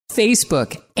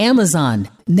Facebook, Amazon,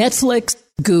 Netflix,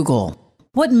 Google.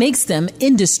 What makes them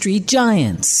industry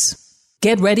giants?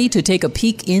 Get ready to take a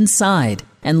peek inside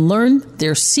and learn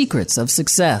their secrets of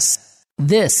success.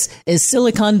 This is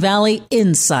Silicon Valley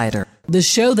Insider, the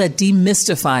show that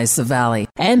demystifies the Valley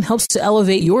and helps to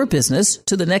elevate your business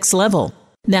to the next level.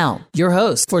 Now, your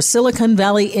host for Silicon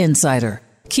Valley Insider,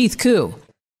 Keith Koo.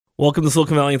 Welcome to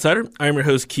Silicon Valley Insider. I'm your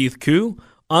host, Keith Koo.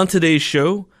 On today's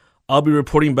show, I'll be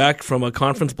reporting back from a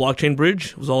conference, Blockchain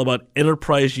Bridge. It was all about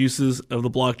enterprise uses of the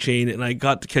blockchain, and I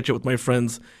got to catch up with my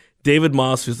friends David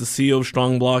Moss, who's the CEO of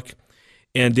StrongBlock,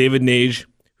 and David Nage,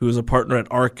 who is a partner at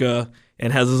Arca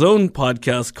and has his own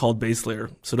podcast called Base Layer.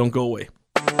 So don't go away.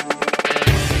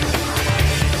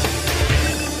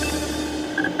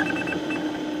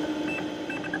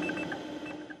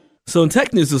 So in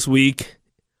tech news this week,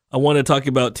 I want to talk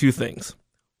about two things.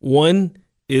 One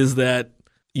is that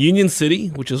Union City,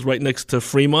 which is right next to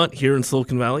Fremont here in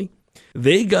Silicon Valley,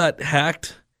 they got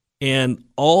hacked and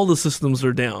all the systems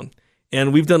are down.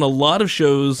 And we've done a lot of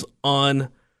shows on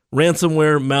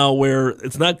ransomware, malware.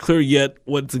 It's not clear yet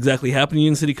what's exactly happened in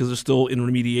Union City because they're still in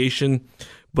remediation,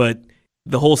 but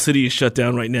the whole city is shut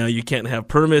down right now. You can't have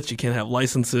permits, you can't have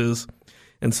licenses,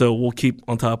 and so we'll keep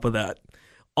on top of that.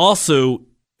 Also,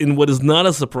 in what is not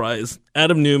a surprise,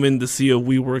 Adam Neumann, the CEO of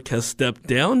WeWork, has stepped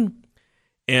down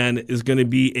and is going to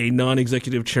be a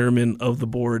non-executive chairman of the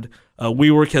board.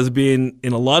 WeWork has been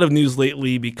in a lot of news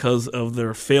lately because of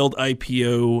their failed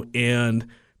IPO and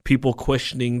people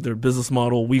questioning their business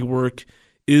model. WeWork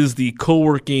is the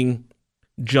co-working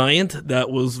giant that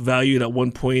was valued at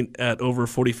one point at over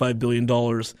 $45 billion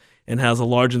and has a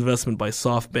large investment by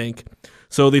SoftBank.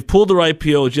 So they've pulled their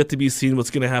IPO. It's yet to be seen what's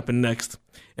going to happen next.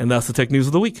 And that's the tech news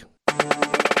of the week.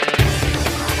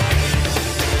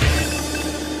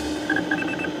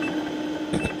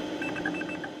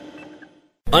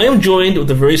 I am joined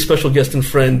with a very special guest and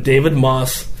friend, David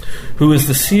Moss, who is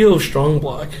the CEO of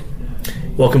StrongBlock.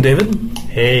 Welcome, David.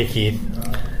 Hey, Keith.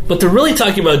 But to really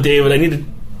talk about David, I need to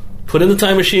put in the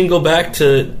time machine, go back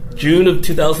to June of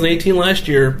 2018 last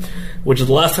year, which is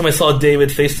the last time I saw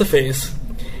David face-to-face.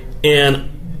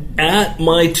 And at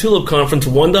my Tulip Conference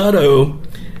 1.0,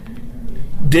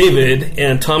 David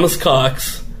and Thomas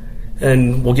Cox,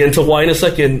 and we'll get into why in a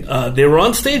second, they were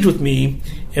on stage with me,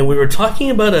 and we were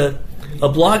talking about a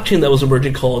blockchain that was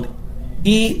emerging called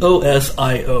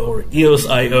EOSIO, or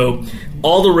EOSIO.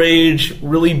 All the rage,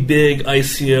 really big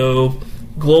ICO,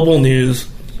 global news,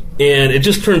 and it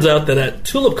just turns out that at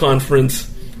Tulip Conference,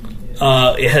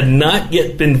 it had not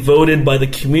yet been voted by the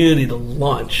community to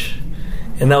launch,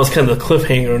 and that was kind of the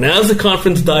cliffhanger. And as the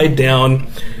conference died down,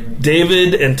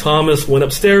 David and Thomas went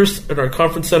upstairs at our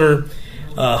conference center,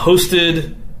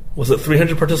 hosted, was it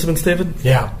 300 participants, David?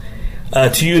 Yeah.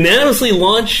 To unanimously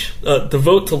launch, to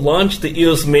vote to launch the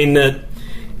EOS mainnet,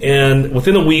 and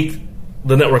within a week,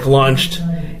 the network launched.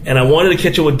 And I wanted to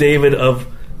catch up with David of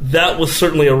that was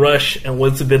certainly a rush, and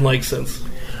what's it been like since?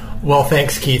 Well,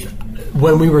 thanks, Keith.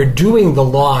 When we were doing the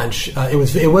launch, it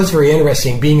was very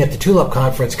interesting being at the Tulip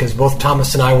Conference because both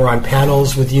Thomas and I were on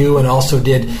panels with you and also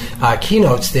did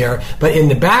keynotes there. But in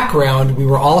the background, we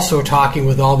were also talking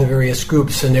with all the various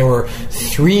groups, and there were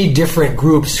 3 different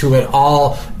groups who had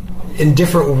all, in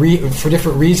for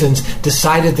different reasons,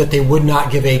 decided that they would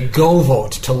not give a go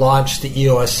vote to launch the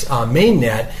EOS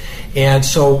mainnet. And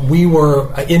so we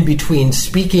were in between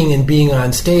speaking and being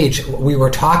on stage. We were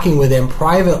talking with them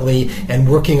privately and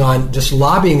working on just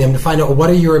lobbying them to find out what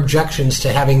are your objections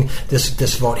to having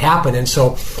this vote happen. And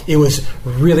so it was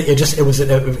really, it was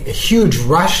a huge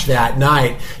rush that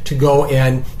night to go,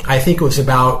 and I think it was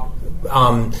about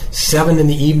 7 in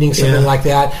the evening, something like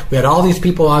that. We had all these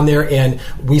people on there, and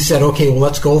we said, okay, well,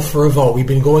 let's go for a vote. We've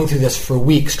been going through this for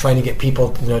weeks, trying to get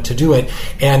people to do it.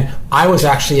 And I was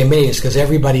actually amazed because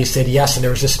everybody said yes, and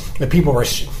there was just, the people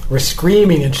were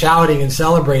screaming and shouting and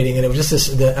celebrating, and it was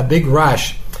just a big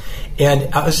rush. And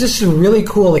it was just a really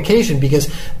cool occasion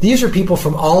because these are people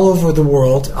from all over the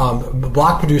world,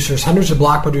 block producers, hundreds of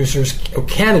block producers,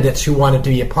 candidates who wanted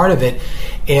to be a part of it.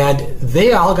 And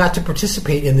they all got to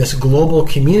participate in this global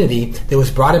community that was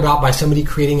brought about by somebody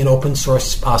creating an open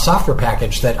source software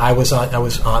package that I was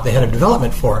the head of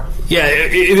development for. Yeah,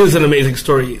 it is an amazing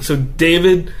story. So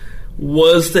David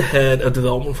was the head of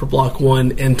development for Block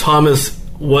One, and Thomas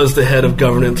was the head of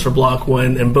governance for Block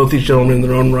One, and both these gentlemen in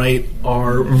their own right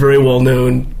are very well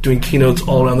known, doing keynotes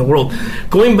all around the world.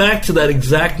 Going back to that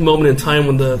exact moment in time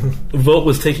when the vote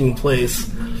was taking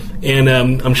place, and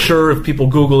I'm sure if people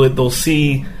Google it, they'll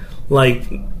see like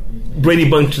Brady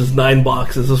Bunch's 9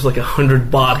 boxes. This was like a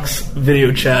 100-box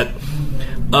video chat.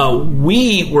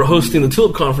 we were hosting the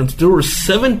Tulip Conference. There were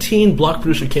 17 block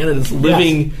producer candidates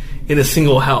living in a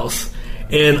single house.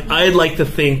 And I'd like to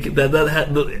think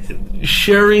that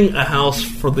sharing a house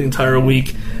for the entire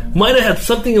week might have had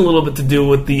something a little bit to do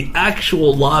with the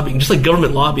actual lobbying, just like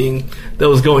government lobbying that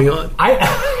was going on.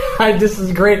 This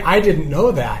is great. I didn't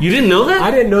know that. You didn't know that? I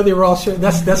didn't know they were all sharing.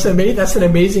 That's amazing. That's an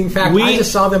amazing fact. I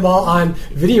just saw them all on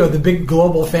video, the big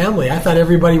global family. I thought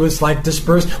everybody was like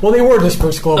dispersed. Well, they were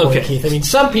dispersed globally, Keith. I mean,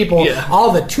 some people,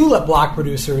 all the Tulip block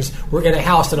producers were in a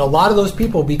house, and a lot of those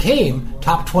people became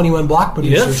top 21 block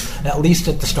producers, at least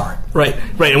at the start. Right,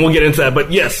 and we'll get into that.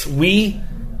 But yes, we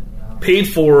paid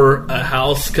for a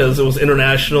house because it was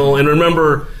international. And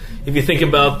remember, if you think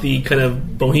about the kind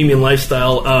of bohemian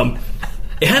lifestyle,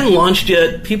 it hadn't launched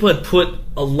yet. People had put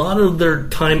a lot of their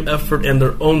time, effort, and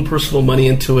their own personal money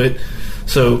into it.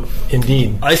 So,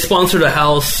 indeed, I sponsored a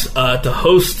house to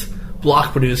host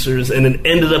block producers, and it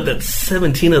ended up that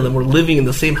 17 of them were living in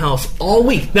the same house all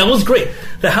week. That was great.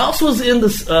 The house was in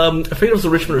this, I forget it was the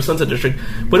Richmond or Sunset District,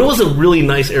 but it was a really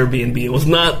nice Airbnb. It was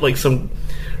not like some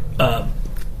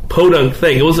podunk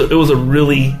thing. It was a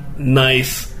really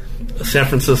nice San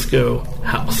Francisco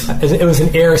house. It was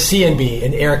an Air C&B,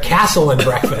 an Air Castle and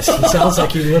breakfast. It sounds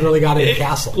like you literally got a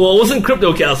castle. Well, it wasn't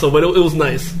Crypto Castle, but it was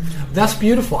nice. That's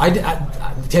beautiful.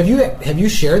 Have you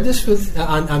shared this with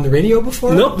on the radio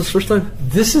before? Nope, this is the first time.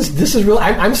 This is real.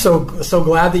 I'm so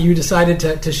glad that you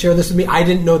decided to share this with me. I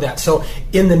didn't know that. So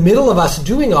in the middle of us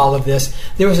doing all of this,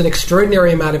 there was an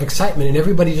extraordinary amount of excitement, and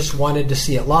everybody just wanted to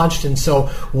see it launched. And so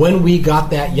when we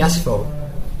got that yes vote,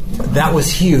 that was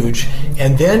huge.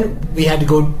 And then we had to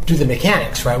go do the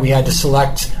mechanics, right? We had to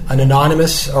select an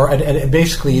anonymous, or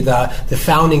basically the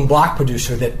founding block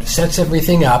producer that sets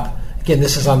everything up. Again,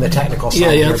 this is on the technical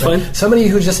side. Yeah, that's fine. Somebody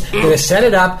who's just going to set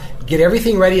it up, get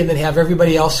everything ready, and then have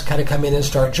everybody else kind of come in and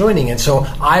start joining. And so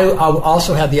I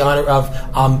also had the honor of,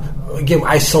 again,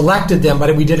 I selected them,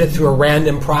 but we did it through a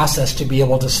random process to be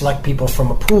able to select people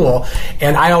from a pool.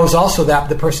 And I was also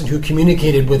the person who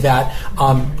communicated with that,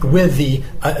 with the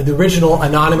original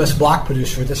anonymous block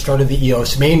producer that started the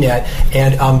EOS mainnet.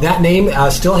 And that name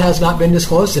still has not been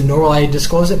disclosed, and nor will I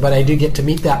disclose it, but I did get to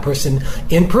meet that person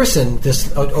in person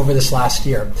over this last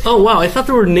year. Oh, wow. I thought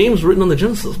there were names written on the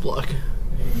Genesis block.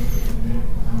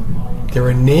 There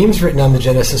were names written on the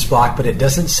Genesis block, but it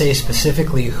doesn't say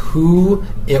specifically who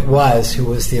it was who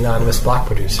was the anonymous block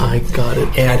producer. I got it.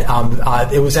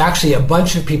 And it was actually a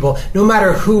bunch of people. No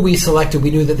matter who we selected,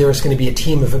 we knew that there was going to be a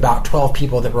team of about 12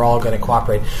 people that were all going to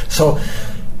cooperate. So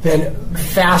then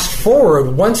fast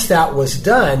forward, once that was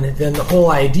done, then the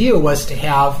whole idea was to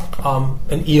have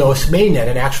an EOS mainnet,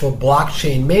 an actual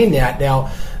blockchain mainnet. Now,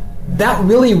 that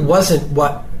really wasn't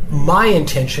what my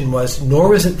intention was, nor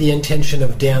was it the intention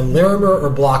of Dan Larimer or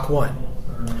Block One.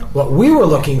 What we were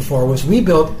looking for was we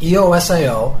built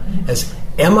EOSIO as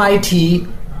MIT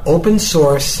open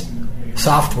source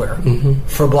software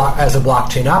as a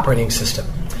blockchain operating system.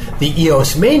 The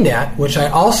EOS mainnet, which I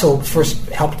also first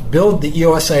helped build the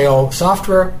EOSIO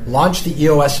software, launched the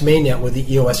EOS mainnet with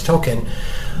the EOS token.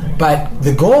 But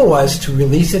the goal was to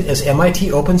release it as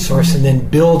MIT open source and then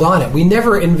build on it. We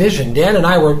never envisioned. Dan and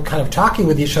I were kind of talking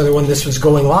with each other when this was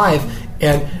going live,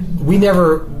 and we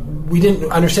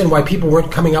didn't understand why people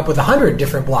weren't coming up with 100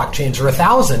 different blockchains or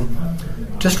 1,000,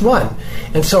 just one.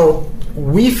 And so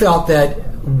we felt that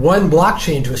one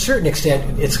blockchain, to a certain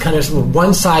extent, it's kind of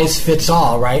one size fits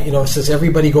all, right? You know, it says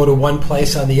everybody go to one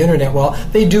place on the internet. Well,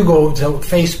 they do go to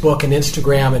Facebook and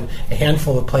Instagram and a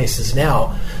handful of places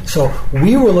now. So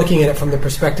we were looking at it from the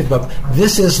perspective of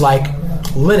this is like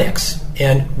Linux,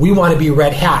 and we want to be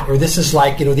Red Hat, or this is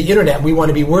like, the internet, we want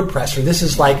to be WordPress, or this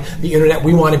is like the internet,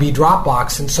 we want to be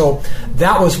Dropbox. And so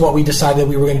that was what we decided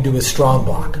we were going to do with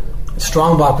Strongblock.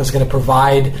 Strongblock was going to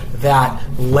provide that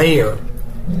layer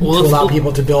to allow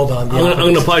people to build on. I'm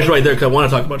going to pause you right there because I want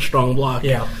to talk about Strongblock.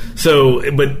 Yeah. So,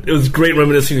 but it was great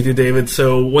reminiscing with you, David.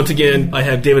 So once again, I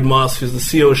have David Moss, who's the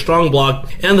CEO of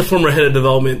Strongblock and the former head of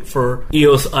development for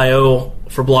EOSIO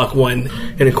for Block One.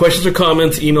 Any questions or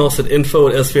comments, email us at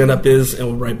info@svn.biz, and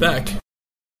we'll be right back.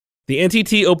 The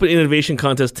NTT Open Innovation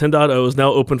Contest 10.0 is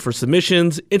now open for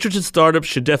submissions. Interested startups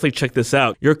should definitely check this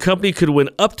out. Your company could win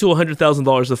up to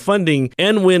 $100,000 of funding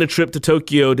and win a trip to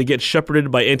Tokyo to get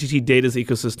shepherded by NTT Data's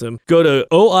ecosystem. Go to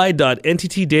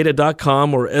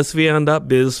oi.nttdata.com or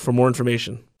svn.biz for more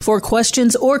information. For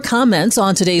questions or comments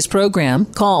on today's program,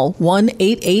 call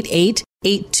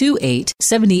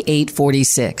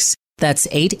 1-888-828-7846. That's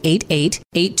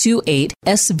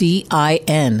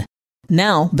 888-828-SVIN.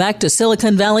 Now, back to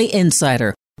Silicon Valley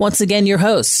Insider Once again, your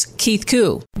host, Keith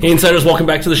Koo. Hey, Insiders, welcome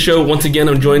back to the show. Once again,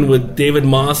 I'm joined with David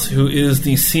Moss, who is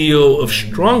the CEO of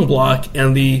StrongBlock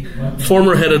and the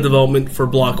former head of development for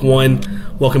Block One.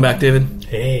 Welcome back, David.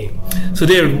 Hey. So,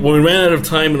 David, when we ran out of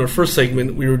time in our first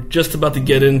segment, we were just about to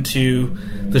get into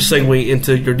the segue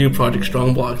into your new project,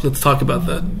 StrongBlock. Let's talk about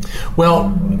that.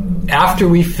 Well, after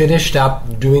we finished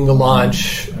up doing the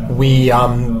launch,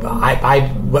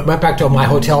 I went back to my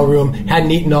hotel room,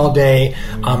 hadn't eaten all day,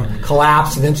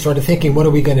 collapsed, and then started thinking, what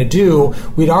are we going to do?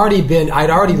 I'd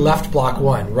already left Block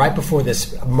One right before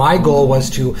this. My goal was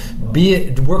to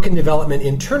work in development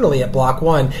internally at Block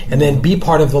One and then be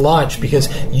part of the launch, because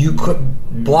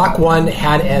Block One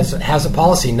has a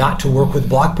policy not to work with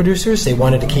block producers. They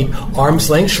wanted to keep arm's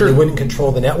length, so they wouldn't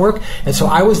control the network. And so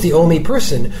I was the only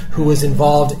person who was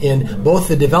involved in both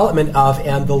the development of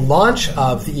and the launch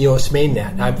of the EOS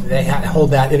mainnet. I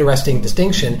hold that interesting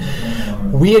distinction.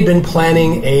 We had been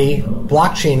planning a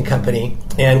blockchain company,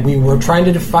 and we were trying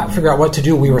to figure out what to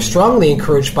do. We were strongly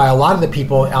encouraged by a lot of the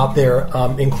people out there,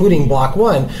 including Block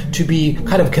One, to be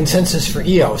kind of consensus for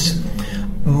EOS.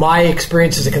 My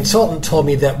experience as a consultant told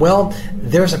me that, well,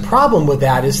 there's a problem with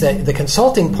that, is that the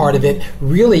consulting part of it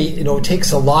really,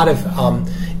 takes a lot of,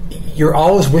 you're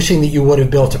always wishing that you would have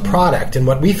built a product. And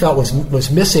what we felt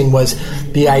was missing was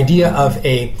the idea of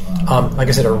like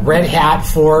I said, a Red Hat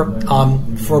for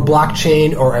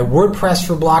blockchain, or a WordPress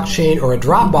for blockchain, or a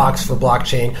Dropbox for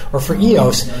blockchain, or for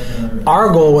EOS. Our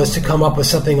goal was to come up with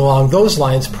something along those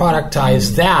lines,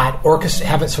 productize that,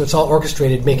 have it so it's all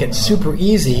orchestrated, make it super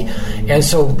easy. And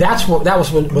so that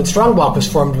was when StrongBlock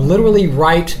was formed, literally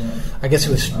right, I guess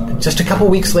it was just a couple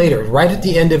weeks later, right at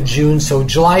the end of June. So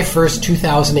July 1st,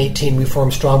 2018, we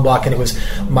formed StrongBlock, and it was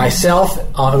myself,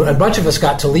 a bunch of us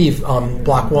got to leave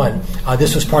Block One.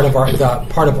 This was part of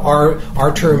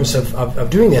our terms of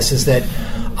doing this, is that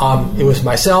it was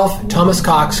myself, Thomas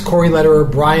Cox, Corey Lederer,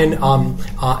 Brian,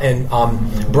 and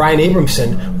Brian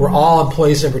Abramson were all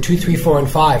employees number 2, 3, 4, and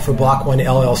 5 for Block One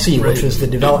LLC, which was the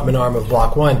development arm of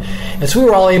Block One. And so we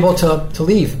were all able to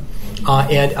leave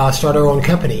and start our own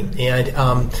company.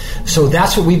 And so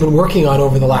that's what we've been working on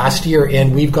over the last year,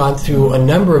 and we've gone through a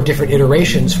number of different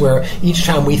iterations where each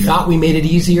time we thought we made it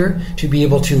easier to be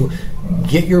able to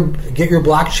get your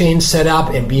blockchain set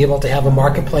up and be able to have a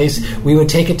marketplace, we would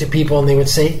take it to people and they would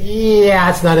say, yeah,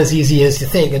 it's not as easy as you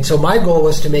think. And so my goal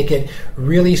was to make it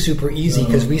really super easy,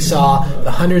 because we saw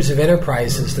the hundreds of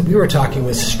enterprises that we were talking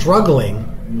with struggling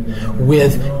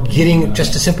with getting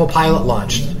just a simple pilot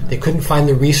launched. They couldn't find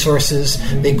the resources.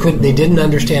 They didn't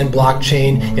understand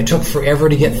blockchain. It took forever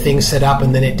to get things set up,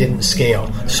 and then it didn't scale.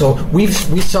 So we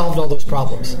solved all those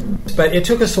problems. But it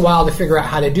took us a while to figure out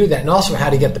how to do that, and also how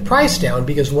to get the price down,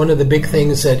 because one of the big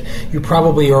things that you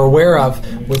probably are aware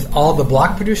of with all the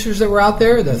block producers that were out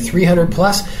there, the 300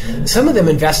 plus, some of them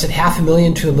invested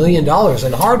 $500,000 to $1 million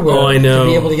in hardware to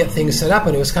be able to get things set up,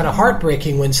 and it was kind of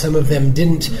heartbreaking when some of them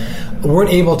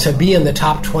weren't able to be in the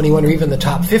top 21 or even the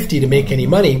top 50 to make any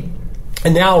money.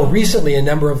 And now, recently, a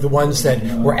number of the ones that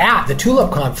were at the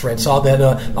Tulip conference, all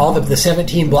the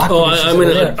 17 block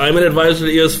producers. I'm an advisor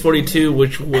to EOS 42,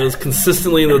 which was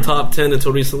consistently in the top 10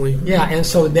 until recently. Yeah, and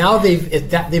so now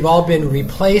they've all been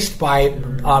replaced by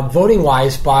voting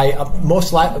wise by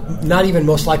not even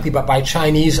most likely, but by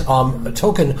Chinese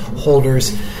token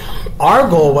holders. Our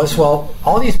goal was, well,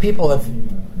 all these people have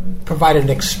provided an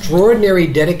extraordinary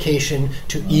dedication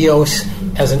to EOS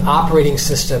as an operating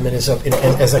system, and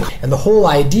and the whole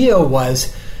idea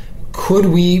was, could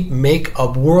we make a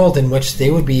world in which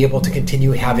they would be able to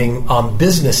continue having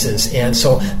businesses? And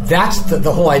so that's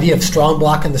the whole idea of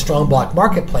StrongBlock and the StrongBlock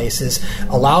marketplace, is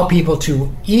allow people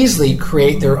to easily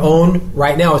create their own.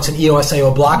 Right now it's an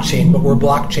EOS.io blockchain, but we're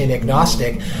blockchain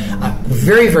agnostic.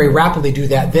 Very, very rapidly do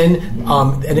that. Then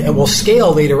and it will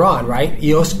scale later on, right?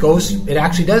 It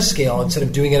actually does scale instead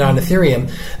of doing it on Ethereum.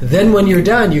 Then when you're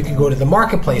done, you can go to the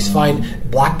marketplace,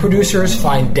 find block producers,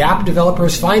 find dApp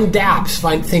developers, find dApps,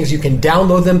 find things you can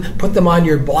download them, put them on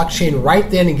your blockchain right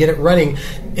then and get it running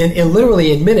in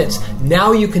literally in minutes.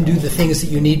 Now you can do the things that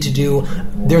you need to do.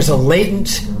 There's a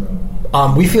latent,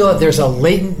 we feel that there's a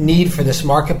latent need for this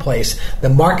marketplace, the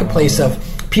marketplace of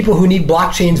people who need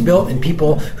blockchains built and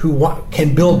people who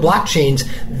can build blockchains.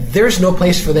 There's no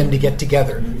place for them to get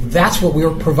together. that's what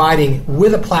we're providing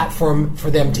with a platform for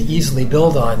them to easily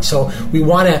build on. So we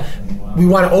want to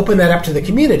open that up to the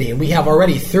community, and we have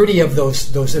already 30 of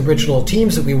those original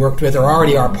teams that we worked with are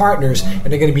already our partners, and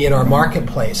they're going to be in our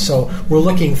marketplace. So we're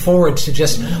looking forward to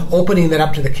just opening that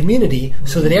up to the community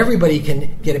so that everybody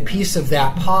can get a piece of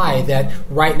that pie that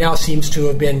right now seems to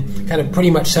have been kind of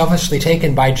pretty much selfishly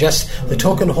taken by just the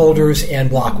token holders and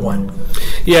Block One.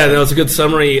 Yeah, that was a good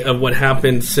summary of what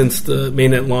happened since the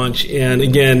mainnet launch. And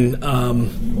again,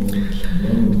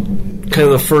 kind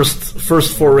of the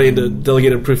first foray into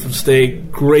delegated proof of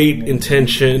stake, great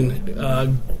intention,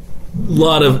 a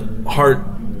lot of heart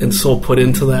and soul put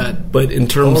into that. But in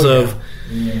terms of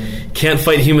can't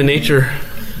fight human nature.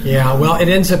 Yeah, well, it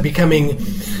ends up becoming,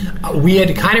 we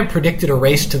had kind of predicted a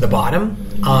race to the bottom.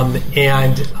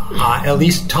 And at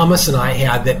least Thomas and I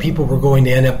had that people were going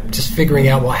to end up just figuring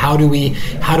out, well, how do we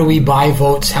buy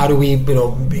votes? How do we,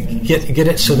 get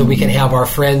it so that we can have our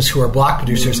friends who are block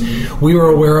producers? We were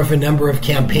aware of a number of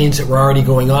campaigns that were already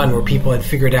going on where people had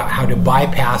figured out how to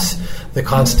bypass the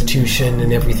Constitution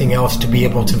and everything else to be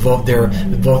able to vote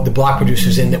the block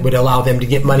producers in that would allow them to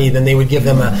get money. Then they would give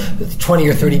them a 20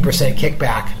 or 30%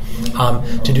 kickback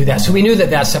to do that. So we knew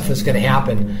that stuff was going to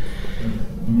happen.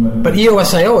 But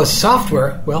EOSIO is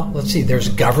software. Well, let's see. There's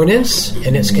governance,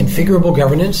 and it's configurable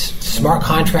governance. Smart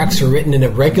contracts are written in a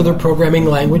regular programming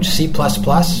language, C++.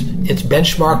 It's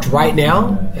benchmarked right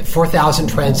now at 4,000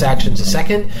 transactions a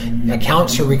second.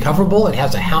 Accounts are recoverable. It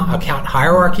has a account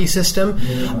hierarchy system.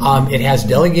 It has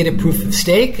delegated proof of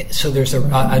stake, so there's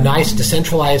a nice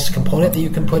decentralized component that you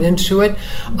can put into it.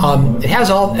 It has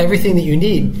everything that you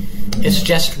need. It's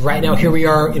just right now, here we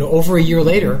are, over a year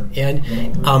later, and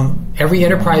every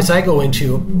enterprise I go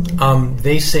into,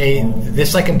 they say,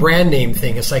 it's like a brand name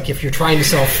thing. It's like if you're trying to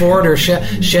sell Ford or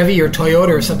Chevy or Toyota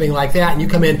or something like that, and you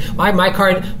come in, my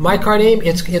car name,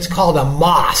 it's called a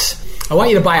Moss. I want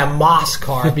you to buy a Moss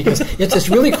car because it's this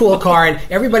really cool car, and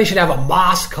everybody should have a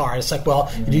Moss car. It's like,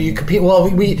 well, do you compete? Well,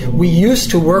 we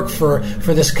used to work for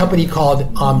this company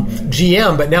called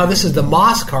GM, but now this is the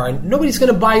Moss car, and nobody's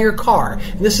going to buy your car.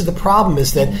 And this is the problem: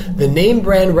 is that the name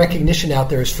brand recognition out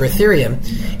there is for Ethereum,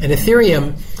 and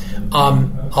Ethereum.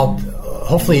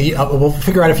 Hopefully, we'll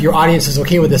figure out if your audience is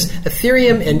okay with this.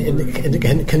 Ethereum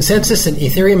and Consensus and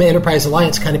Ethereum Enterprise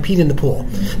Alliance kind of peed in the pool.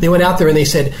 They went out there and they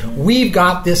said, we've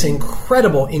got this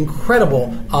incredible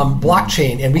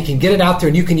blockchain, and we can get it out there,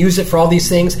 and you can use it for all these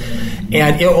things,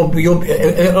 and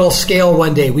it'll scale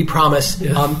one day, we promise.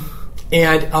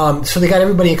 Yeah. So they got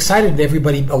everybody excited,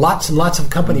 and lots and lots of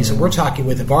companies that we're talking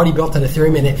with have already built on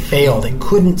Ethereum, and it failed. It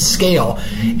couldn't scale.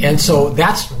 And so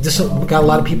this got a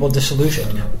lot of people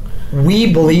disillusioned.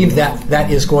 We believe that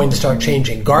is going to start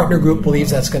changing. Gartner Group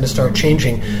believes that's going to start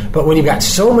changing. But when you've got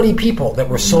so many people that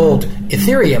were sold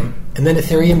Ethereum and then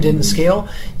Ethereum didn't scale,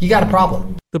 you got a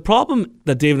problem. The problem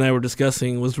that Dave and I were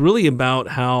discussing was really about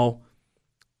how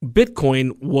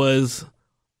Bitcoin was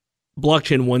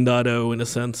blockchain 1.0 in a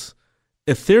sense.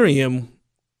 Ethereum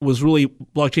was really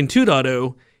blockchain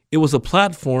 2.0. It was a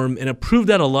platform, and it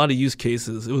proved out a lot of use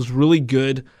cases. It was really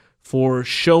good for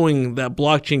showing that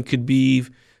blockchain could be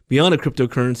beyond a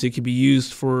cryptocurrency. It could be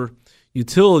used for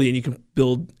utility, and you can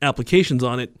build applications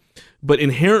on it. But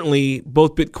inherently,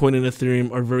 both Bitcoin and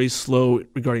Ethereum are very slow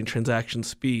regarding transaction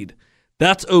speed.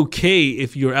 That's okay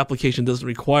if your application doesn't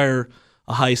require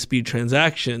a high-speed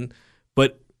transaction.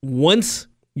 But once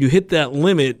you hit that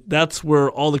limit, that's where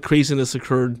all the craziness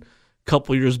occurred a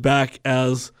couple years back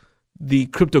as the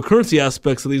cryptocurrency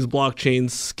aspects of these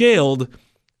blockchains scaled.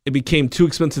 It became too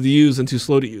expensive to use and too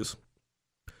slow to use.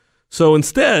 So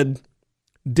instead,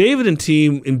 David and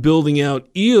team, in building out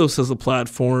EOS as a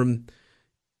platform,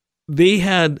 they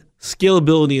had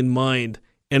scalability in mind,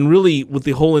 and really with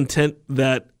the whole intent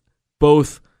that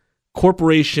both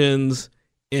corporations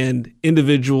and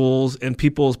individuals and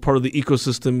people as part of the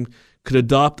ecosystem could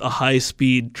adopt a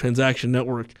high-speed transaction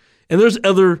network. And there's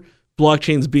other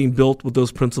blockchains being built with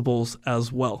those principles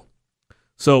as well.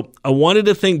 So I wanted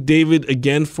to thank David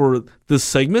again for this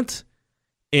segment,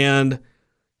 and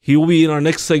he will be in our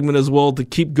next segment as well to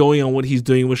keep going on what he's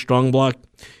doing with StrongBlock.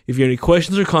 If you have any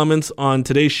questions or comments on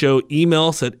today's show, email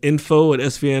us at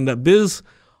info@svn.biz.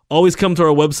 Always come to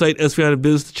our website,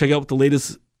 svn.biz, to check out the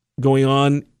latest going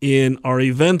on in our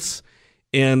events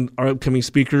and our upcoming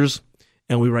speakers.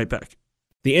 And we'll be right back.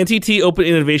 The NTT Open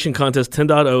Innovation Contest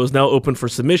 10.0 is now open for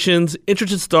submissions.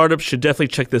 Interested startups should definitely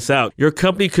check this out. Your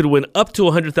company could win up to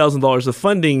 $100,000 of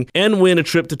funding and win a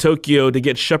trip to Tokyo to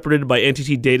get shepherded by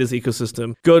NTT Data's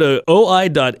ecosystem. Go to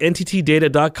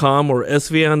oi.nttdata.com or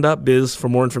svn.biz for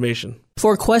more information.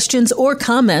 For questions or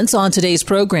comments on today's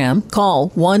program,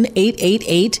 call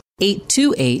 1-888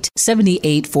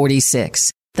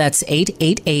 888-7846. That's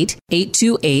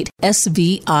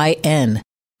 888-828-SVIN.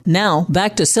 Now,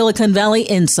 back to Silicon Valley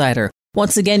Insider.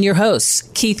 Once again, your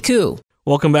host, Keith Koo.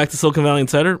 Welcome back to Silicon Valley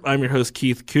Insider. I'm your host,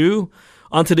 Keith Koo.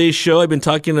 On today's show, I've been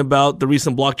talking about the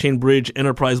recent Blockchain Bridge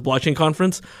Enterprise Blockchain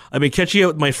Conference. I've been catching up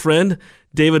with my friend,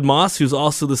 David Moss, who's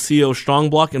also the CEO of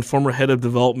StrongBlock and former head of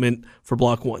development for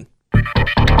Block One.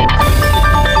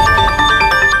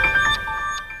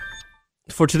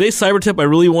 For today's cyber tip, I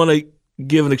really want to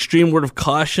give an extreme word of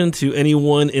caution to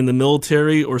anyone in the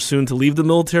military or soon to leave the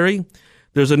military.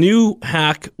 There's a new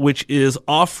hack which is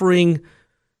offering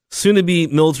soon-to-be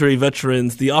military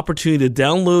veterans the opportunity to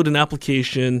download an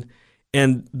application,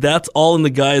 and that's all in the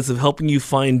guise of helping you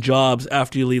find jobs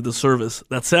after you leave the service.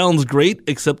 That sounds great,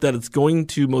 except that it's going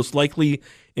to most likely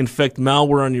infect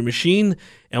malware on your machine.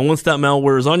 And once that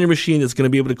malware is on your machine, it's going to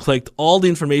be able to collect all the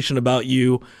information about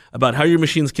you, about how your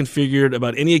machine's configured,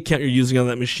 about any account you're using on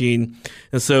that machine.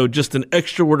 And so just an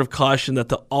extra word of caution that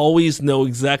to always know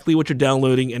exactly what you're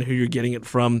downloading and who you're getting it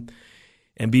from,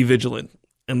 and be vigilant.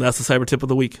 And that's the cyber tip of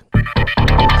the week.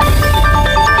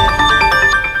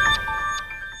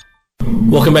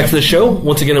 Welcome back to the show.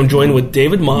 Once again, I'm joined with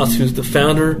David Moss, who's the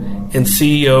founder and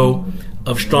CEO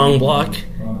of StrongBlock,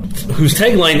 whose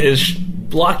tagline is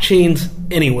Blockchains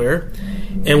Anywhere,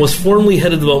 and was formerly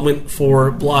head of development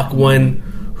for Block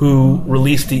One, who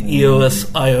released the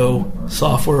EOS.io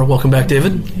software. Welcome back,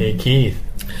 David. Hey, Keith.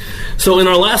 So in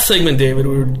our last segment, David,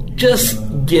 we were just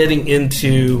getting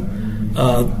into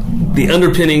the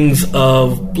underpinnings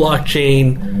of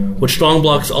blockchain, what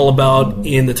StrongBlock's all about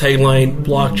in the tagline,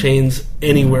 Blockchains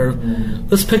Anywhere.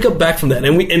 Let's pick up back from that.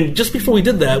 And just before we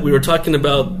did that, we were talking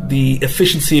about the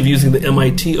efficiency of using the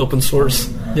MIT open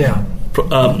source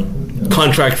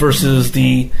contract versus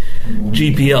the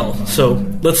GPL. So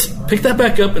let's pick that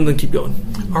back up and then keep going.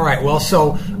 All right. Well,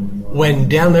 so when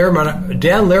Dan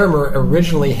Larimer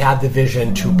originally had the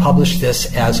vision to publish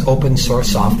this as open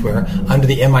source software under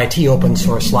the MIT open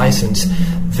source license,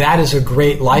 that is a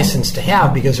great license to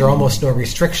have because there are almost no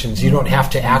restrictions. You don't have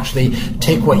to actually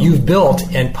take what you've built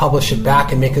and publish it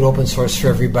back and make it open source for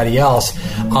everybody else.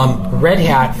 Red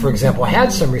Hat, for example,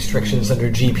 had some restrictions under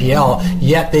GPL,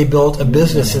 yet they built a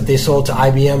business that they sold to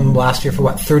IBM last year for,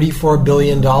 $34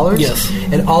 billion? Yes.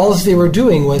 And all they were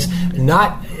doing was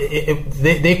not...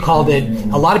 They called it,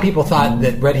 a lot of people thought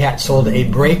that Red Hat sold a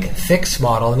break-fix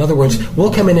model. In other words,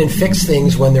 we'll come in and fix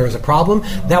things when there is a problem.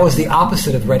 That was the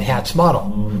opposite of Red Hat's model.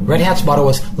 Red Hat's model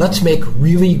was, let's make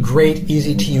really great,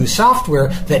 easy-to-use software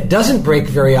that doesn't break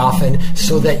very often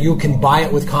so that you can buy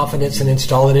it with confidence and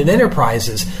install it in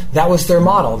enterprises. That was their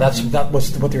model. That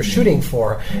was what they're shooting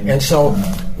for. And so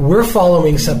we're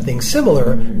following something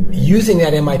similar. Using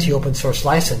that MIT open source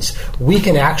license, we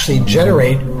can actually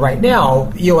generate, right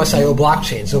now, EOS.io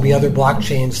blockchains. There'll be other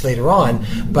blockchains later on,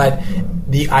 but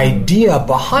the idea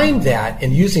behind that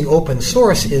and using open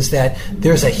source is that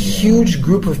there's a huge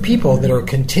group of people that are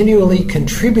continually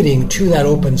contributing to that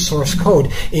open source code,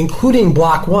 including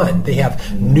Block One. They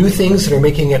have new things that are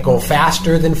making it go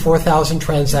faster than 4,000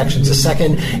 transactions a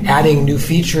second, adding new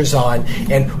features on,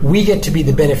 and we get to be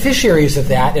the beneficiaries of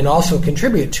that and also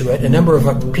contribute to it. A number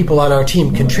of people on our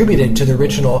team contributed to the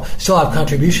original, still have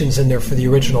contributions in there for the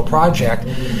original project.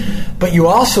 But you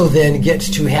also then get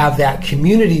to have that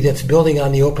community that's building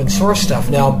on the open source stuff.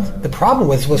 Now, the problem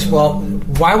was, well,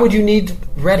 why would you need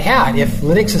Red Hat if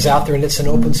Linux is out there and it's an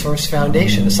open source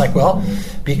foundation? It's like, well,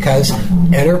 because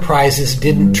enterprises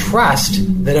didn't trust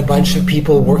that a bunch of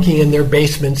people working in their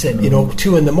basements at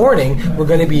 2 a.m. were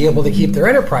going to be able to keep their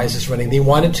enterprises running. They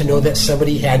wanted to know that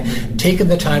somebody had taken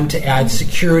the time to add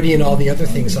security and all the other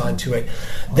things onto it.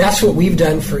 That's what we've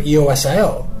done for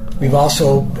EOS.io.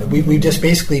 We've just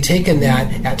basically taken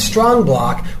that at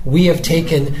StrongBlock. We have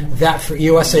taken that for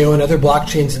EOS.io and other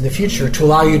blockchains in the future to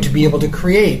allow you to be able to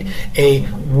create a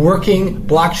working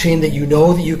blockchain that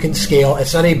that you can scale.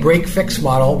 It's not a break-fix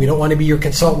model. We don't want to be your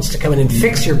consultants to come in and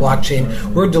fix your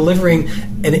blockchain. We're delivering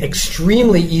an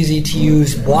extremely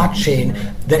easy-to-use blockchain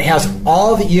that has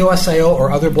all the EOS.io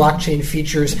or other blockchain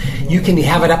features. You can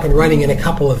have it up and running in a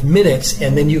couple of minutes,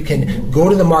 and then you can go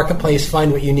to the marketplace,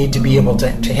 find what you need to be able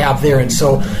to have there. And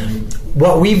so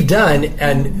what we've done,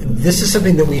 and this is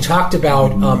something that we talked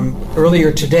about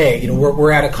earlier today,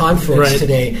 we're at a conference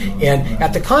today, and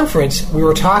at the conference we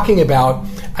were talking about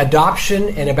adoption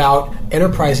and about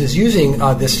enterprises using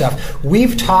this stuff.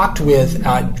 We've talked with,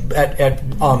 at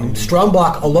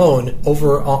StrongBlock alone,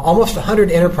 over almost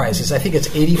 100 enterprises. I think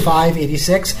it's 85,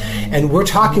 86, and we're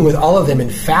talking with all of them in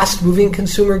fast-moving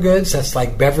consumer goods, that's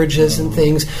like beverages and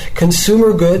things,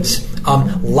 consumer goods,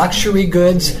 luxury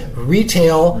goods,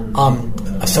 retail,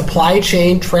 supply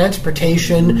chain,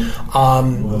 transportation.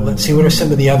 Let's see, what are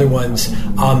some of the other ones?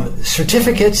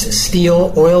 Certificates,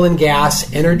 steel, oil and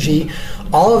gas, energy.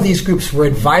 All of these groups, we're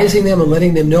advising them and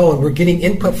letting them know, and we're getting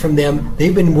input from them.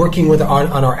 They've been working with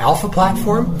on our Alpha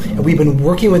platform, and we've been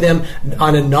working with them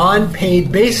on a non-paid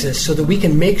basis so that we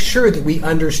can make sure that we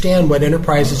understand what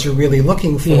enterprises are really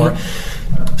looking for.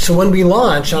 So when we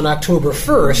launch on October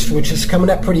 1st, which is coming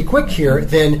up pretty quick here,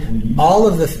 then all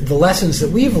of the lessons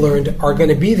that we've learned are going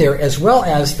to be there, as well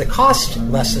as the cost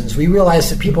lessons. We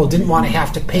realized that people didn't want to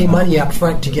have to pay money up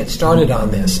front to get started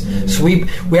on this. So we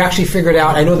actually figured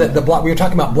out, I know that we were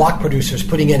talking about block producers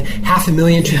putting in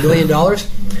 $500,000 to $1 million.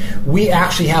 We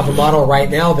actually have a model right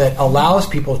now that allows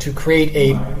people to create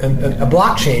a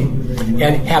blockchain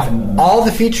and have all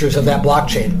the features of that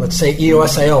blockchain. Let's say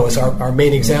EOSIO is our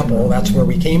main example. That's where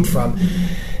we came from.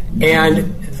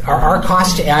 And our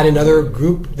cost to add another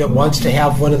group that wants to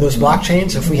have one of those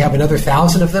blockchains, if we have another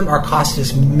 1,000 of them, our cost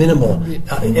is minimal.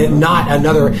 Not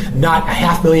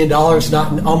 $500,000,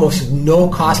 not almost no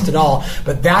cost at all.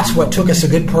 But that's what took us a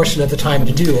good portion of the time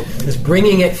to do, is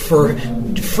bringing it for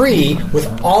free with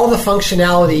all the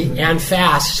functionality and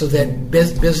fast so that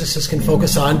businesses can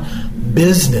focus on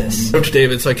business. Coach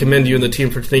David, so I commend you and the team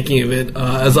for thinking of it.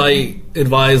 As I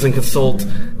advise and consult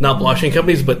not blockchain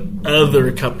companies, but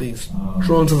other companies,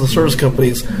 drones as a service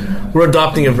companies, we're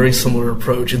adopting a very similar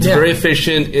approach. It's very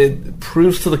efficient. It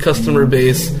proves to the customer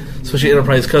base, especially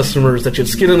enterprise customers, that you have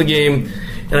skin in the game.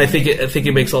 And I think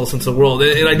it makes all the sense in the world.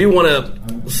 And I do want to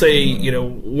say,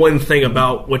 one thing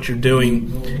about what you're doing,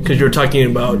 because you're talking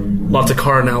about lots of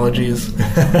car analogies.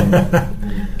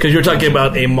 Because you're talking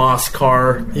about a Moss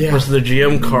car versus a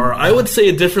GM car. I would say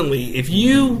it differently. If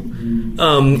you,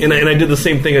 and I did the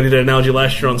same thing, I did an analogy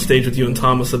last year on stage with you and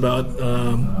Thomas about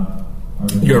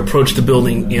your approach to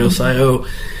building EOSIO.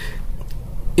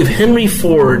 If Henry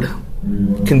Ford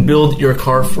can build your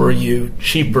car for you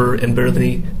cheaper and better than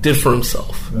he did for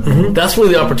himself, that's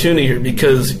really the opportunity here,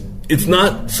 because it's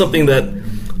not something that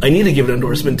I need to give an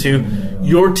endorsement to.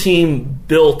 Your team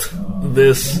built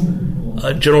this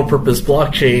general purpose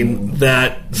blockchain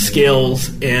that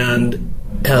scales and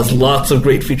has lots of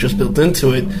great features built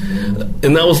into it,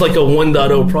 and that was like a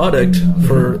 1.0 product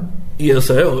for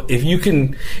EOSIO. If you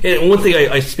can, and one thing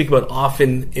I speak about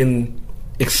often in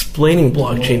explaining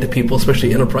blockchain to people,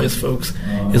 especially enterprise folks,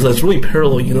 is that it's really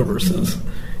parallel universes.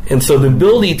 And so the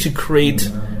ability to create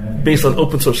based on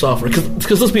open source software,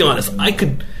 because let's be honest, I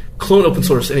could clone open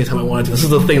source anytime I wanted to. This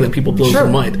is the thing that people blow their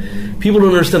mind. People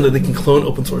don't understand that they can clone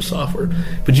open source software,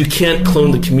 but you can't clone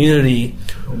the community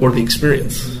or the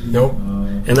experience. Nope.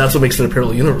 And that's what makes it a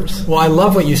parallel universe. Well, I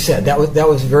love what you said. That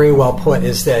was very well put,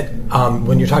 is that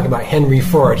when you're talking about Henry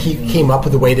Ford, he came up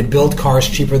with a way to build cars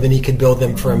cheaper than he could build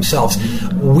them for himself.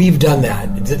 We've done that.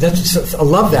 I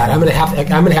love that. I'm going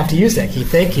to have to use that,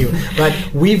 Keith. Thank you. But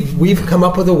we've come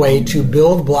up with a way to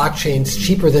build blockchains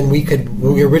cheaper than we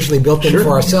originally built them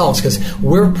for ourselves, because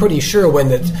we're pretty sure when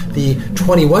the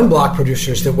 21 block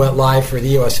producers that went live for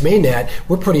the US mainnet,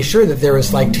 we're pretty sure that there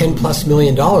was like $10+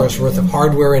 million worth of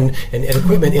hardware and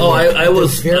equipment in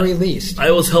the very least.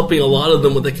 I was helping a lot of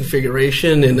them with the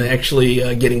configuration and actually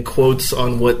getting quotes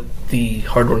on what the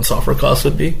hardware and software costs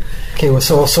would be. Okay, well,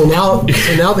 so now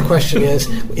the question is,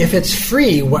 if it's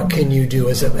free, what can you do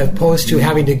as opposed to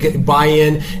having to buy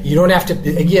in? You don't have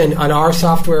to. Again, on our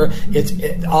software,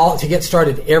 all to get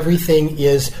started. Everything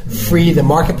is free. The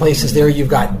marketplace is there. You've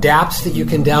got dApps that you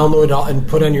can download and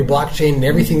put on your blockchain, and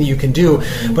everything that you can do.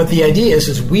 But the idea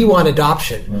is we want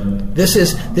adoption. This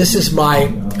is my,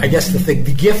 I guess the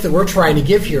gift that we're trying to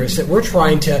give here is that we're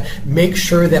trying to make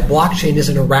sure that blockchain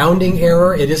isn't a rounding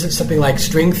error. It isn't something like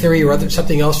string theory or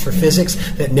something else for physics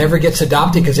that never gets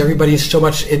adopted because everybody's so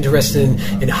much interested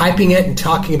in hyping it and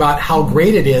talking about how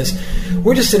great it is.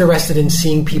 We're just interested in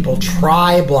seeing people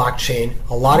try blockchain.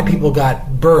 A lot of people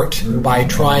got burnt by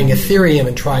trying Ethereum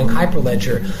and trying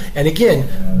Hyperledger. And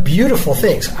again, beautiful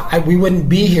things. We wouldn't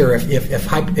be here if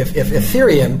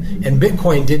Ethereum and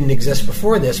Bitcoin didn't exist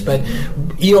before this, but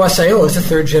EOSIO is the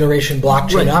third generation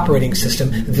blockchain operating system.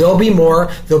 There'll be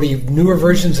more. There'll be newer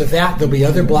versions of that. There'll be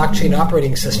other blockchain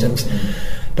operating systems.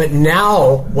 But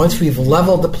now, once we've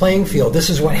leveled the playing field, this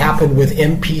is what happened with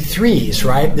MP3s,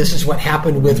 right? This is what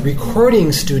happened with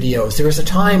recording studios. There was a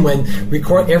time when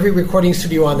every recording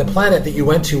studio on the planet that you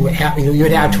went to, you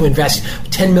would have to invest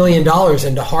 $10 million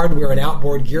into hardware and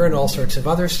outboard gear and all sorts of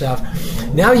other stuff.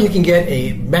 Now you can get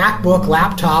a MacBook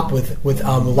laptop with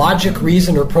Logic,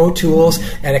 Reason, or Pro Tools,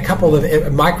 and a couple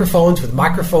of microphones with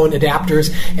microphone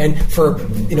adapters, and for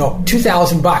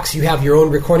 $2,000 you have your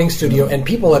own recording studio. And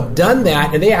people have done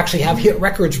that, and they actually have hit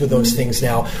records with those things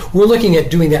now. We're looking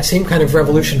at doing that same kind of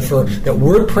revolution that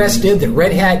WordPress did, that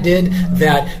Red Hat did,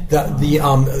 that the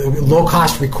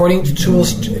low-cost recording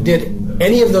tools did.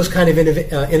 Any of those kind of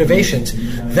innovations,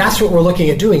 that's what we're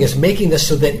looking at doing, is making this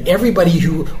so that everybody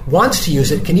who wants to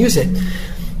use it can use it.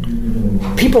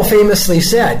 People famously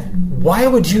said, why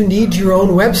would you need your own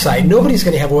website? Nobody's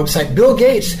going to have a website. Bill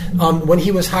Gates, when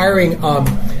he was hiring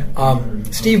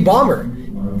Steve Ballmer,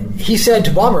 he said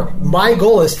to Ballmer, my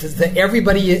goal is that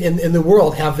everybody in the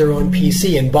world have their own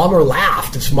PC. And Ballmer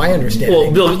laughed, it's my understanding.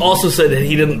 Well, Bill also said that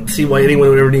he didn't see why anyone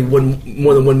would ever need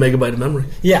more than 1 megabyte of memory.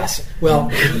 Yes.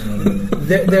 Well,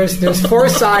 there's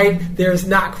foresight. There's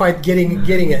not quite getting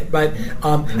it. But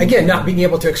again, not being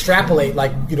able to extrapolate,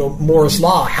 like Moore's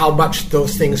Law, how much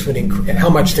those things would how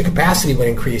much the capacity would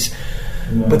increase.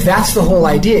 But that's the whole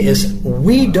idea, is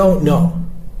we don't know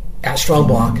at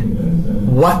Strongblock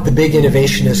what the big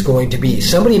innovation is going to be.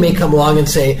 Somebody may come along and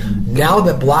say, now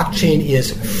that blockchain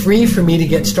is free for me to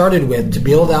get started with, to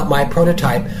build out my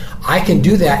prototype, I can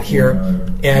do that here,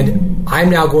 and I'm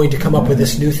now going to come up with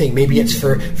this new thing. Maybe it's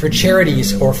for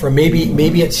charities, or for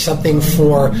maybe it's something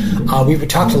for, we've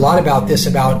talked a lot about this,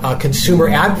 about consumer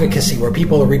advocacy, where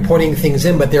people are reporting things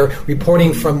in, but they're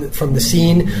reporting from the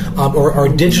scene, or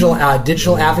digital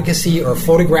advocacy, or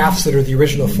photographs that are the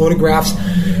original photographs.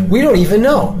 We don't even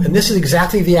know, and this is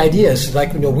exactly the idea. It's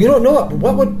like, we don't know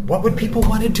what would people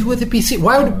want to do with a PC?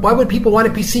 Why would people want a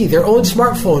PC? Their own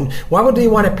smartphone? Why would they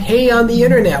want to pay on the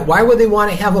internet? Why would they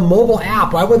want to have a mobile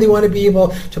app? Why would they want to be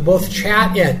able to both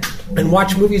chat and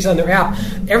watch movies on their app?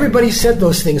 Everybody said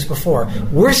those things before.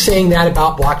 We're saying that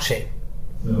about blockchain.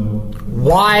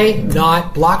 Why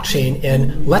not blockchain?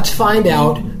 And let's find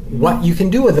out what you can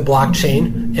do with the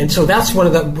blockchain. And so that's one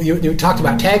of the, you talked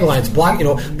about taglines,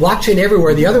 blockchain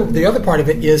everywhere. The other part of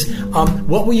it is,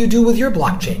 what will you do with your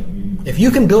blockchain? If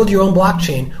you can build your own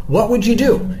blockchain, what would you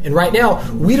do? And right now,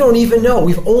 we don't even know.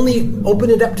 We've only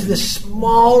opened it up to this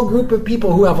small group of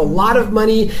people who have a lot of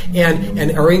money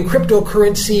and are in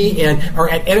cryptocurrency and are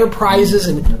at enterprises.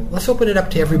 And let's open it up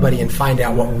to everybody and find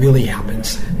out what really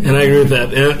happens. And I agree with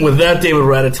that. And with that, David,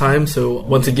 we're out of time. So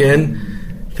once again,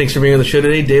 thanks for being on the show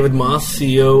today. David Moss,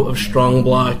 CEO of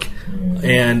Strongblock.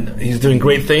 And he's doing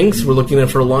great things. We're looking at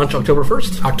for a launch October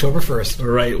 1st. October 1st. All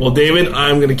right. Well, David,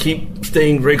 I'm going to keep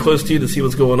staying very close to you to see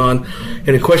what's going on.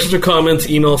 Any questions or comments,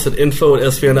 email us at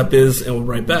info@svn.biz, and we'll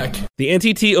write back. The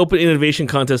NTT Open Innovation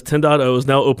Contest 10.0 is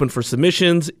now open for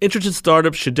submissions. Interested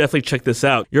startups should definitely check this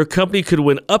out. Your company could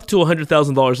win up to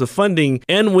 $100,000 of funding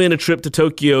and win a trip to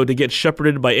Tokyo to get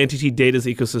shepherded by NTT Data's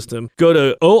ecosystem. Go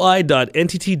to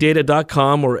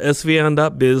oi.nttdata.com or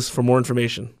svn.biz for more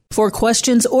information. For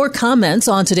questions or comments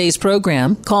on today's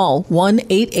program, call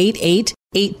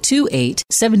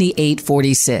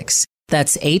 1-888-828-7846.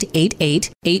 That's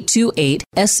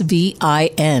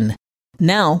 888-828-SVIN.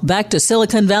 Now, back to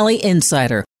Silicon Valley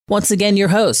Insider. Once again, your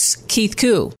host, Keith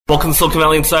Koo. Welcome to Silicon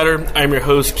Valley Insider. I'm your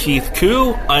host, Keith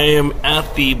Koo. I am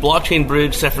at the Blockchain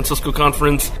Bridge San Francisco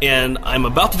conference, and I'm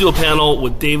about to do a panel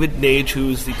with David Nage,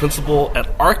 who's the principal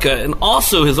at Arca, and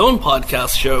also his own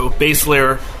podcast show, Base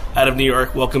Layer, out of New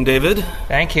York. Welcome, David.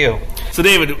 Thank you. So,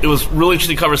 David, it was a really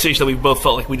interesting conversation that we both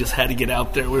felt like we just had to get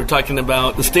out there. We were talking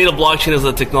about the state of blockchain as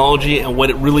a technology and what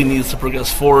it really needs to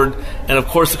progress forward. And, of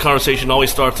course, the conversation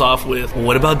always starts off with, well,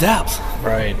 what about dApps?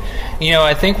 Right.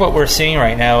 I think what we're seeing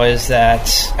right now is that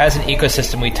as an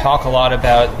ecosystem, we talk a lot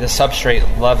about the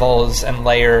substrate levels and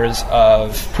layers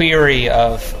of query,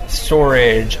 of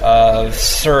storage, of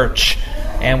search.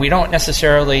 And we don't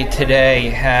necessarily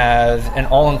today have an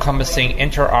all-encompassing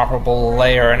interoperable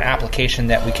layer and application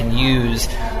that we can use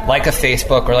like a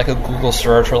Facebook or like a Google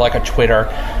search or like a Twitter,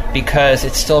 because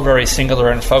it's still very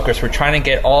singular and focused. We're trying to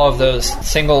get all of those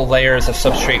single layers of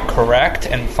substrate correct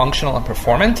and functional and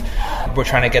performant. We're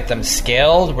trying to get them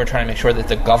scaled. We're trying to make sure that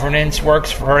the governance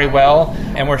works very well.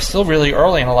 And we're still really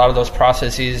early in a lot of those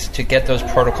processes to get those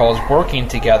protocols working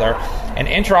together. And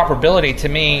interoperability, to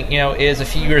me, is a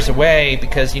few years away,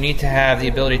 because you need to have the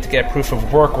ability to get proof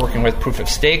of work working with proof of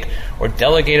stake, or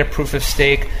delegate a proof of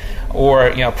stake,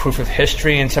 or proof of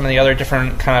history, and some of the other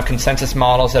different kind of consensus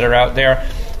models that are out there.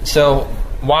 So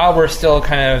while we're still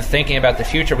kind of thinking about the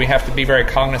future, we have to be very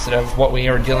cognizant of what we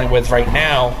are dealing with right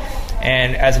now.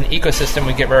 And as an ecosystem,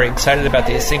 we get very excited about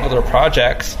these singular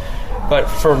projects. But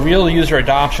for real user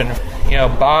adoption,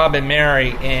 Bob and Mary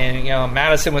in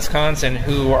Madison, Wisconsin,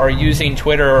 who are using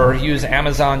Twitter or use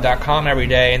Amazon.com every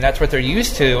day, and that's what they're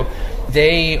used to,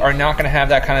 they are not going to have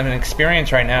that kind of an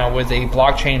experience right now with a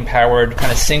blockchain-powered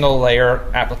kind of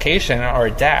single-layer application or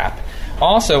a dApp.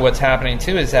 Also, what's happening,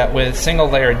 too, is that with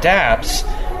single-layer dApps,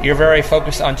 you're very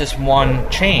focused on just one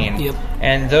chain. Yep.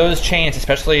 And those chains,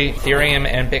 especially Ethereum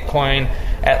and Bitcoin,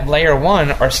 at layer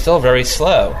 1 are still very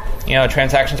slow.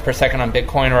 Transactions per second on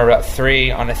Bitcoin are about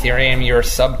 3. On Ethereum, you're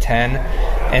sub 10.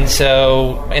 And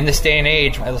so in this day and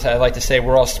age, as I like to say,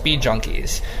 we're all speed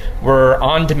junkies. We're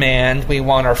on demand. We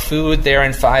want our food there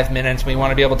in 5 minutes. We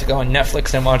want to be able to go on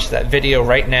Netflix and watch that video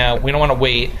right now. We don't want to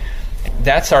wait.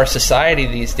 That's our society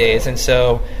these days. And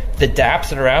so the dApps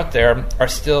that are out there are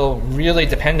still really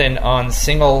dependent on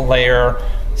single layer,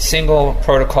 single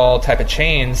protocol type of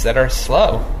chains that are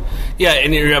slow. Yeah,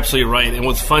 and you're absolutely right. And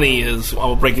what's funny is,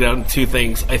 I'll break it down into two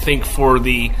things. I think for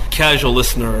the casual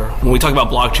listener, when we talk about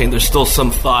blockchain, there's still some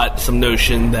thought, some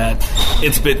notion that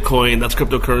it's Bitcoin, that's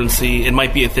cryptocurrency, it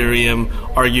might be Ethereum,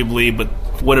 arguably, but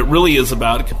what it really is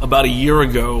about a year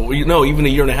ago, even a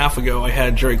year and a half ago, I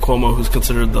had Jerry Cuomo, who's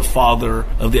considered the father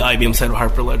of the IBM side of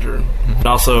Hyperledger. Mm-hmm. And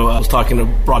also, I was talking to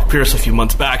Brock Pierce a few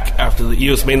months back after the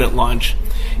EOS mainnet launch,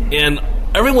 and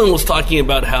everyone was talking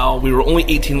about how we were only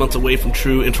 18 months away from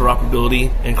true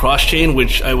interoperability and cross-chain,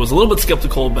 which I was a little bit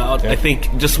skeptical about. Yeah. I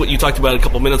think just what you talked about a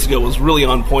couple minutes ago was really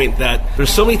on point, that there's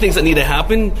so many things that need to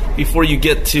happen before you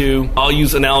get to, I'll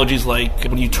use analogies like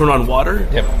when you turn on water.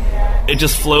 Yep. It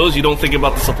just flows. You don't think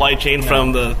about the supply chain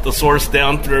from the source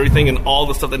down through everything and all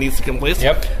the stuff that needs to come in place.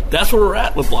 Yep. That's where we're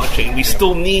at with blockchain. We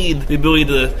still need the ability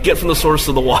to get from the source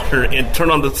of the water and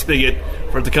turn on the spigot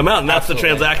for it to come out. And that's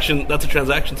Absolutely. That's the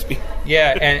transaction speed.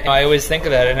 Yeah, and I always think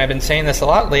of that, and I've been saying this a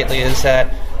lot lately, is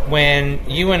that when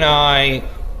you and I,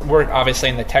 we're obviously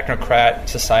in the technocrat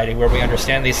society where we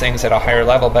understand these things at a higher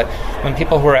level, but when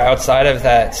people who are outside of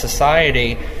that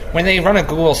society, when they run a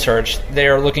Google search,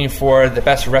 they're looking for the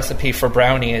best recipe for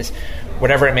brownies,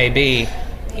 whatever it may be.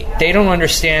 They don't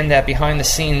understand that behind the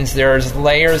scenes there's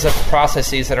layers of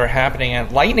processes that are happening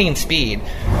at lightning speed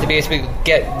to basically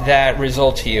get that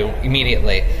result to you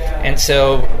immediately. And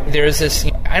so there's this,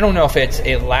 I don't know if it's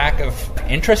a lack of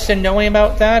interest in knowing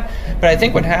about that, but I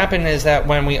think what happened is that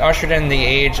when we ushered in the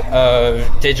age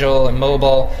of digital and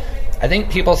mobile, I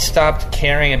think people stopped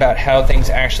caring about how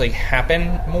things actually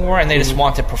happen more, and they just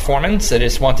wanted performance, they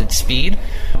just wanted speed,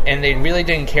 and they really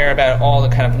didn't care about all the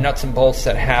kind of nuts and bolts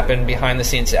that happen behind the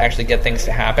scenes to actually get things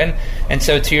to happen. And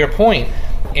so to your point,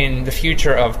 in the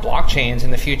future of blockchains, in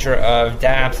the future of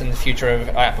dApps, in the future of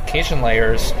application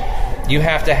layers, you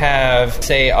have to have,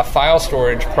 say, a file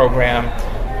storage program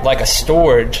like a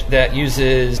storage that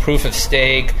uses proof of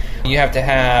stake. You have to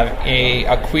have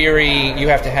a query. You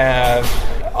have to have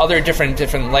other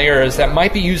different layers that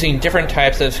might be using different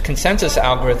types of consensus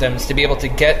algorithms to be able to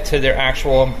get to their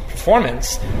actual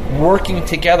performance, working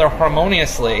together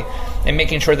harmoniously and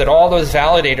making sure that all those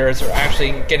validators are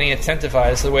actually getting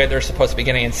incentivized the way they're supposed to be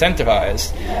getting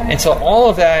incentivized. And so all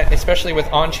of that, especially with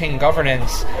on-chain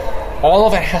governance, all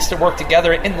of it has to work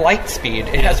together in light speed.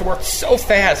 It has to work so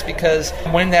fast, because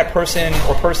when that person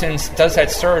or persons does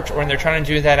that search, or when they're trying to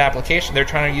do that application, they're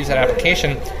trying to use that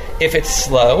application, if it's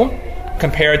slow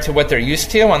compared to what they're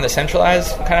used to on the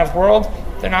centralized kind of world,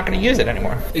 they're not going to use it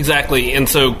anymore. Exactly. And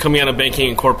so coming out of banking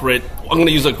and corporate, I'm going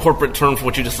to use a corporate term for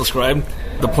what you just described.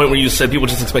 The point where you said people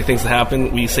just expect things to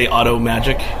happen, we say auto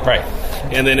magic. Right.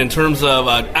 And then in terms of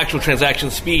actual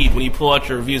transaction speed, when you pull out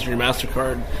your Visa or your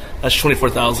MasterCard, that's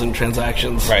 24,000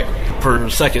 transactions per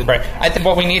second. Right. I think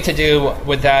what we need to do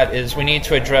with that is we need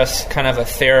to address kind of a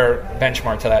fair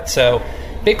benchmark to that. So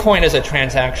Bitcoin is a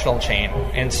transactional chain,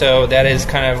 and so that is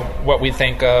kind of what we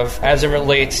think of as it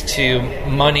relates to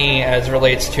money, as it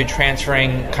relates to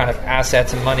transferring kind of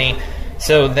assets and money.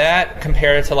 So that,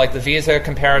 compared to like the Visa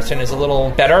comparison, is a little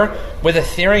better. With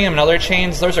Ethereum and other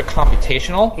chains, those are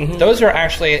computational. Mm-hmm. Those are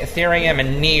actually Ethereum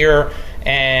and Near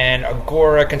and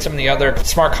Agoric and some of the other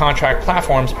smart contract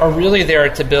platforms are really there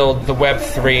to build the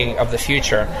Web3 of the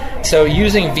future. So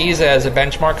using Visa as a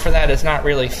benchmark for that is not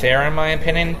really fair, in my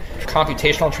opinion.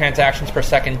 Computational transactions per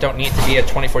second don't need to be at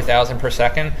 24,000 per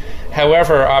second.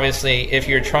 However, obviously, if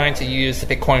you're trying to use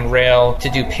the Bitcoin rail to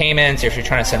do payments, if you're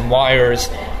trying to send wires,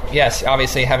 yes,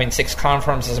 obviously having 6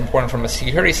 confirms is important from a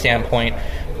security standpoint,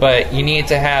 but you need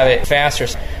to have it faster.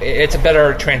 It's a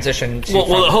better transition. Well,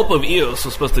 the hope of EOS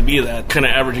was supposed to be that, kind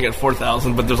of averaging at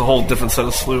 4,000, but there's a whole different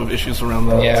slew of issues around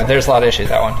that. Yeah, there's a lot of issues,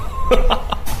 that one.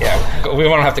 Yeah, we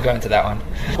won't have to go into that one.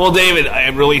 Well, David, I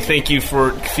really thank you for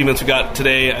a few minutes we got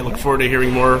today. I look forward to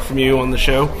hearing more from you on the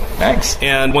show. Thanks.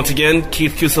 And once again,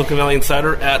 Keith Q, Silicon Valley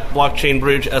Insider at Blockchain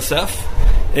Bridge SF.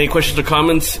 Any questions or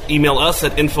comments, email us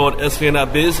at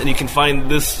info@svn.biz, and you can find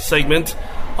this segment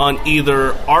on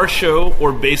either our show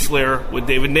or Base Layer with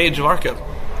David Nage of Arca.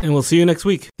 And we'll see you next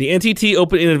week. The NTT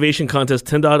Open Innovation Contest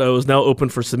 10.0 is now open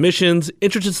for submissions.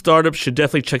 Interested startups should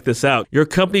definitely check this out. Your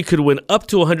company could win up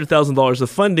to $100,000 of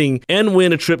funding and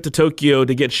win a trip to Tokyo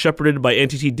to get shepherded by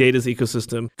NTT Data's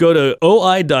ecosystem. Go to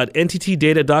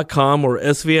oi.nttdata.com or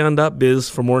svn.biz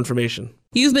for more information.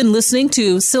 You've been listening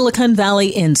to Silicon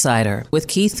Valley Insider with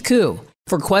Keith Koo.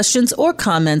 For questions or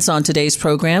comments on today's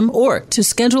program or to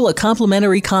schedule a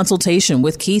complimentary consultation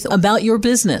with Keith about your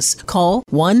business, call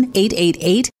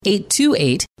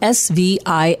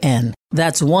 1-888-828-SVIN.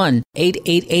 That's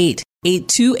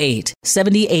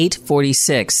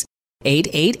 1-888-828-7846.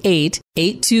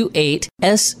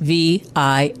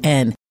 888-828-SVIN.